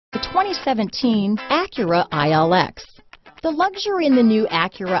2017 Acura ILX. The luxury in the new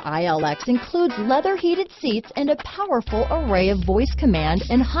Acura ILX includes leather heated seats and a powerful array of voice command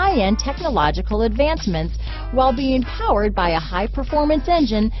and high-end technological advancements, while being powered by a high-performance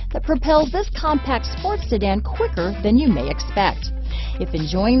engine that propels this compact sports sedan quicker than you may expect. If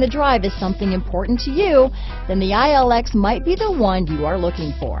enjoying the drive is something important to you, then the ILX might be the one you are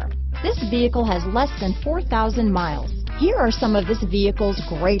looking for. This vehicle has less than 4,000 miles. Here are some of this vehicle's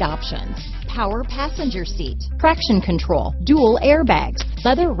great options: power passenger seat, traction control, dual airbags,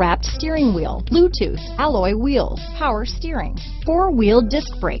 leather-wrapped steering wheel, Bluetooth, alloy wheels, power steering, four-wheel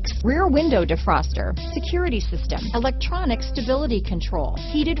disc brakes, rear window defroster, security system, electronic stability control,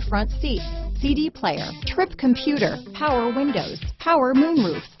 heated front seats, CD player, trip computer, power windows, power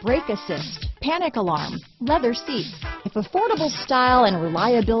moonroof, brake assist, panic alarm, leather seats. If affordable style and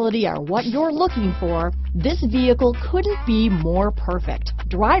reliability are what you're looking for, this vehicle couldn't be more perfect.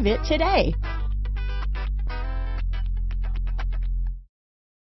 Drive it today.